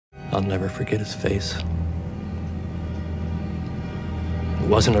I'll never forget his face. It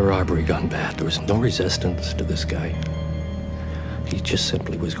wasn't a robbery gone bad. There was no resistance to this guy. He just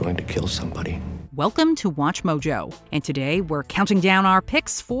simply was going to kill somebody. Welcome to WatchMojo, and today we're counting down our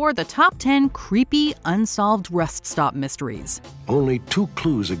picks for the top 10 creepy, unsolved rest stop mysteries. Only two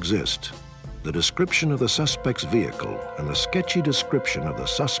clues exist: the description of the suspect's vehicle and the sketchy description of the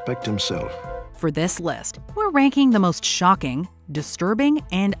suspect himself. For this list, we're ranking the most shocking, disturbing,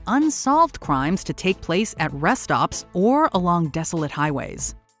 and unsolved crimes to take place at rest stops or along desolate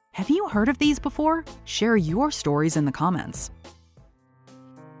highways. Have you heard of these before? Share your stories in the comments.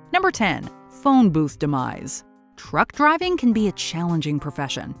 Number 10. Phone booth demise. Truck driving can be a challenging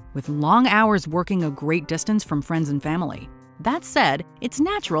profession, with long hours working a great distance from friends and family. That said, it's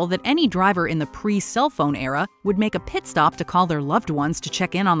natural that any driver in the pre-cell phone era would make a pit stop to call their loved ones to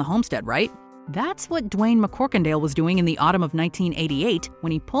check in on the homestead, right? That's what Dwayne McCorkindale was doing in the autumn of 1988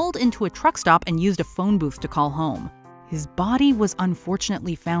 when he pulled into a truck stop and used a phone booth to call home. His body was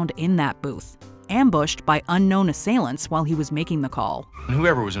unfortunately found in that booth, ambushed by unknown assailants while he was making the call.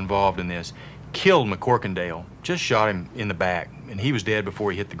 Whoever was involved in this killed McCorkindale, just shot him in the back, and he was dead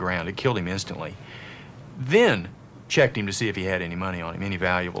before he hit the ground. It killed him instantly. Then checked him to see if he had any money on him, any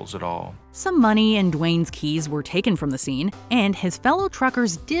valuables at all. Some money and Dwayne's keys were taken from the scene, and his fellow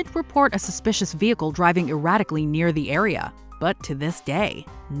truckers did report a suspicious vehicle driving erratically near the area. But to this day,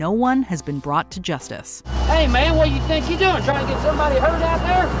 no one has been brought to justice. Hey man, what do you think you're doing? Trying to get somebody hurt out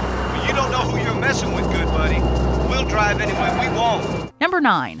there? Well, you don't know who you're messing with, good buddy. We'll drive anywhere we want. Number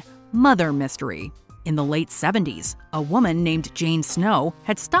 9. Mother mystery. In the late 70s, a woman named Jane Snow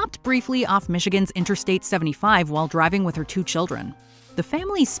had stopped briefly off Michigan's Interstate 75 while driving with her 2 children. The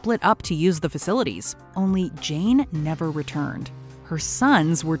family split up to use the facilities, only Jane never returned. Her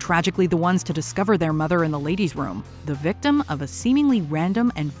sons were tragically the ones to discover their mother in the ladies' room, the victim of a seemingly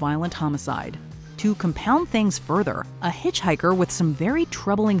random and violent homicide. To compound things further, a hitchhiker with some very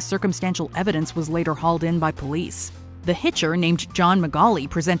troubling circumstantial evidence was later hauled in by police. The hitcher, named John McGauley,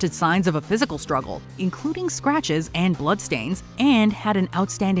 presented signs of a physical struggle, including scratches and bloodstains, and had an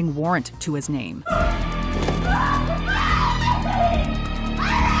outstanding warrant to his name.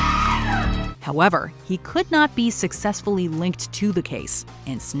 However, he could not be successfully linked to the case,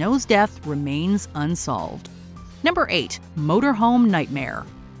 and Snow's death remains unsolved. Number 8. Motorhome nightmare.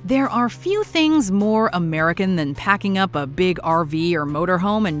 There are few things more American than packing up a big RV or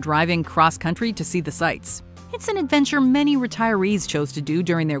motorhome and driving cross-country to see the sights. It's an adventure many retirees chose to do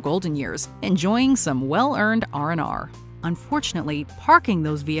during their golden years, enjoying some well-earned R&R. Unfortunately, parking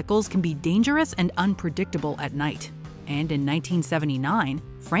those vehicles can be dangerous and unpredictable at night. And in 1979,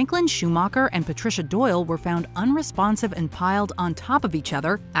 Franklin Schumacher and Patricia Doyle were found unresponsive and piled on top of each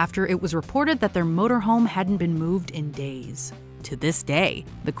other after it was reported that their motorhome hadn't been moved in days. To this day,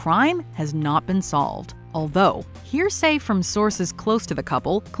 the crime has not been solved, although hearsay from sources close to the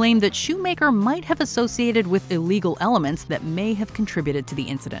couple claim that Shoemaker might have associated with illegal elements that may have contributed to the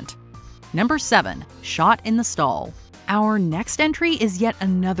incident. Number 7. Shot in the stall. Our next entry is yet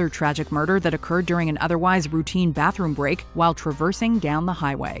another tragic murder that occurred during an otherwise routine bathroom break while traversing down the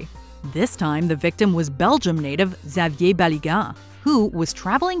highway. This time, the victim was Belgium native Xavier Baligan, who was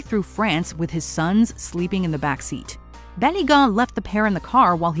traveling through France with his sons sleeping in the back seat. Baligan left the pair in the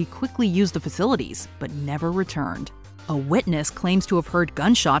car while he quickly used the facilities, but never returned. A witness claims to have heard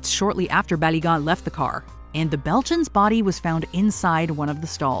gunshots shortly after Baligan left the car, and the Belgian's body was found inside one of the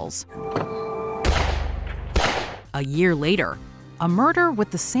stalls. A year later, a murder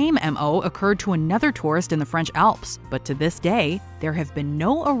with the same MO occurred to another tourist in the French Alps, but to this day, there have been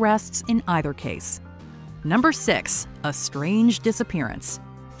no arrests in either case. Number 6. A strange disappearance.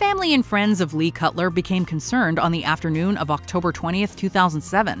 Family and friends of Lee Cutler became concerned on the afternoon of October 20,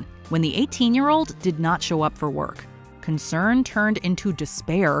 2007, when the 18-year-old did not show up for work. Concern turned into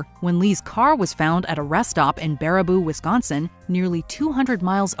despair when Lee's car was found at a rest stop in Baraboo, Wisconsin, nearly 200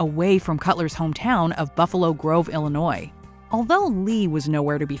 miles away from Cutler's hometown of Buffalo Grove, Illinois. Although Lee was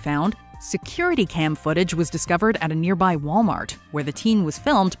nowhere to be found, security cam footage was discovered at a nearby Walmart, where the teen was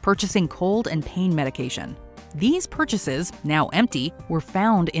filmed purchasing cold and pain medication. These purchases, now empty, were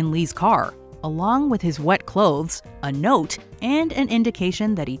found in Lee's car, along with his wet clothes, a note, and an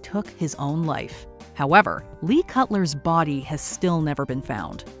indication that he took his own life. However, Lee Cutler's body has still never been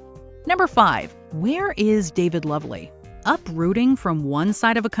found. Number 5. Where is David Lovely? Uprooting from one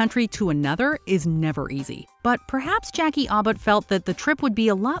side of a country to another is never easy, but perhaps Jackie Abbott felt that the trip would be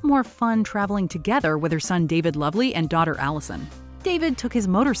a lot more fun traveling together with her son David Lovely and daughter Allison. David took his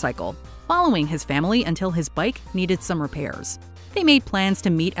motorcycle, following his family until his bike needed some repairs. They made plans to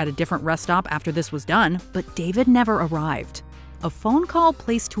meet at a different rest stop after this was done, but David never arrived. a phone call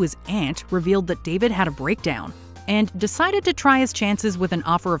placed to his aunt revealed that David had a breakdown and decided to try his chances with an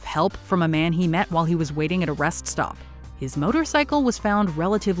offer of help from a man he met while he was waiting at a rest stop. His motorcycle was found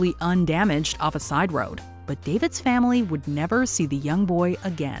relatively undamaged off a side road, but David's family would never see the young boy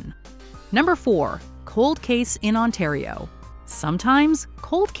again. Number 4. Cold case in Ontario. Sometimes,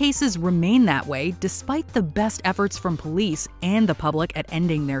 cold cases remain that way despite the best efforts from police and the public at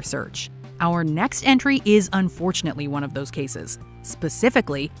ending their search. Our next entry is unfortunately one of those cases,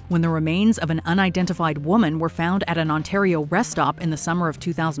 specifically when the remains of an unidentified woman were found at an Ontario rest stop in the summer of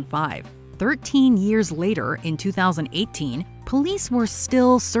 2005. 13 years later, in 2018, police were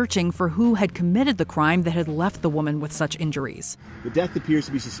still searching for who had committed the crime that had left the woman with such injuries. The death appears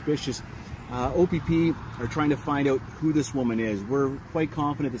to be suspicious. OPP are trying to find out who this woman is. We're quite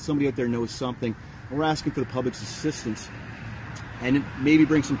confident that somebody out there knows something. We're asking for the public's assistance and maybe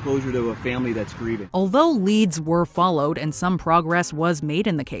bring some closure to a family that's grieving. Although leads were followed and some progress was made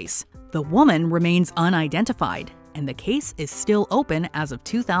in the case, the woman remains unidentified, and the case is still open as of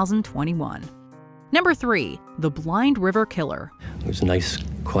 2021. Number 3. The Blind River Killer. It was a nice,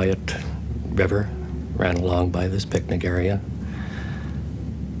 quiet river, ran along by this picnic area.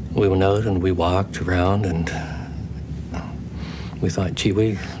 We went out and we walked around, and we thought,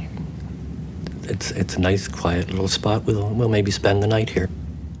 gee, it's a nice, quiet little spot. We'll maybe spend the night here.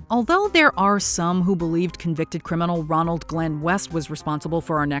 Although there are some who believed convicted criminal Ronald Glenn West was responsible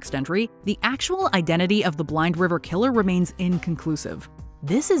for our next entry, the actual identity of the Blind River Killer remains inconclusive.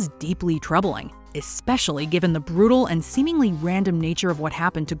 This is deeply troubling, especially given the brutal and seemingly random nature of what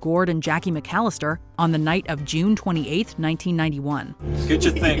happened to Gord and Jackie McAllister on the night of June 28, 1991. Get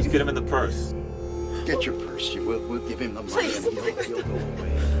your things, get them in the purse. Get your purse. We'll give him the money and he'll go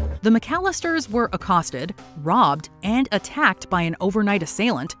away. The McAllisters were accosted, robbed, and attacked by an overnight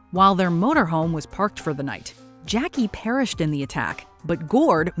assailant while their motorhome was parked for the night. Jackie perished in the attack, but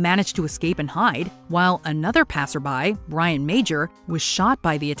Gord managed to escape and hide, while another passerby, Brian Major, was shot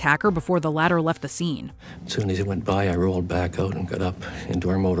by the attacker before the latter left the scene. As soon as he went by, I rolled back out and got up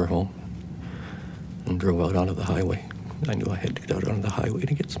into our motorhome and drove out onto the highway. I knew I had to get out onto the highway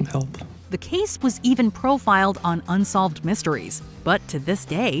to get some help. The case was even profiled on Unsolved Mysteries, but to this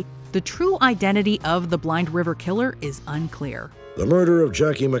day, the true identity of the Blind River Killer is unclear. The murder of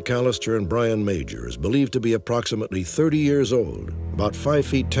Jackie McAllister and Brian Major is believed to be approximately 30 years old, about 5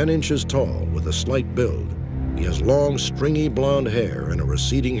 feet 10 inches tall, with a slight build. He has long, stringy blonde hair and a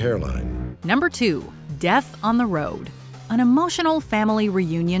receding hairline. Number 2. Death on the Road. An emotional family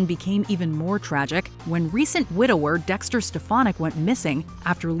reunion became even more tragic when recent widower Dexter Stefanik went missing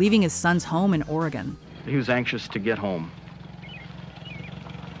after leaving his son's home in Oregon. He was anxious to get home.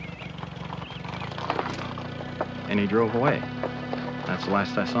 And he drove away. That's the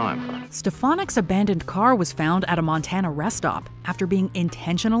last I saw him. Stefanik's abandoned car was found at a Montana rest stop after being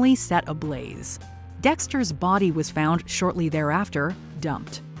intentionally set ablaze. Dexter's body was found shortly thereafter,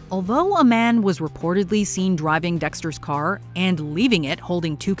 dumped. Although a man was reportedly seen driving Dexter's car and leaving it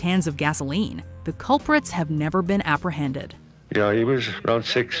holding 2 cans of gasoline, the culprits have never been apprehended. Yeah, he was around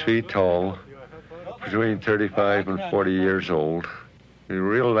 6 feet tall, between 35 and 40 years old. He was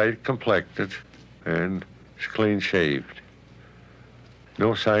real light complected and clean shaved.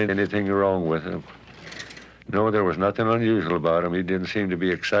 No sign of anything wrong with him. No, there was nothing unusual about him. He didn't seem to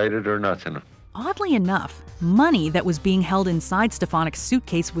be excited or nothing. Oddly enough, money that was being held inside Stefanik's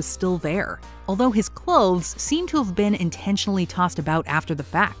suitcase was still there, although his clothes seem to have been intentionally tossed about after the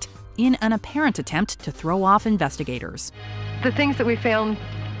fact, in an apparent attempt to throw off investigators. The things that we found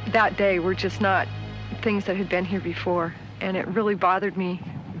that day were just not things that had been here before, and it really bothered me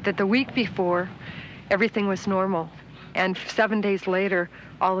that the week before, everything was normal, and 7 days later,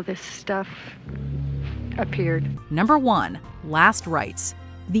 all of this stuff appeared. Number 1. Last rites.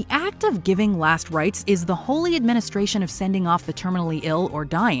 The act of giving last rites is the holy administration of sending off the terminally ill or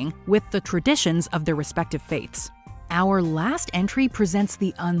dying with the traditions of their respective faiths. Our last entry presents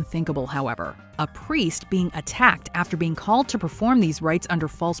the unthinkable, however, a priest being attacked after being called to perform these rites under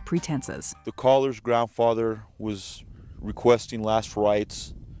false pretenses. The caller's grandfather was requesting last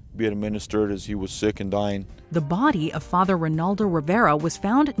rites be administered as he was sick and dying. The body of Father Ronaldo Rivera was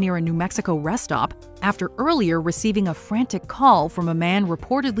found near a New Mexico rest stop after earlier receiving a frantic call from a man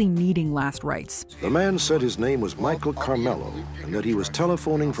reportedly needing last rites. The man said his name was Michael Carmelo and that he was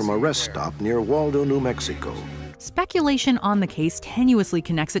telephoning from a rest stop near Waldo, New Mexico. Speculation on the case tenuously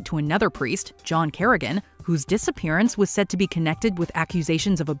connects it to another priest, John Kerrigan, whose disappearance was said to be connected with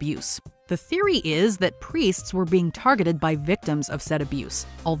accusations of abuse. The theory is that priests were being targeted by victims of said abuse,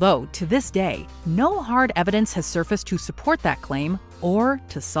 although, to this day, no hard evidence has surfaced to support that claim or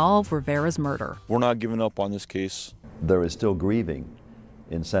to solve Rivera's murder. We're not giving up on this case. there is still grieving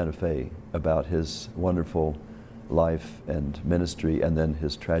in Santa Fe about his wonderful life and ministry and then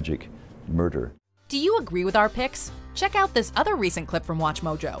his tragic murder. Do you agree with our picks? Check out this other recent clip from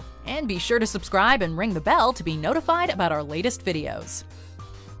WatchMojo, and be sure to subscribe and ring the bell to be notified about our latest videos.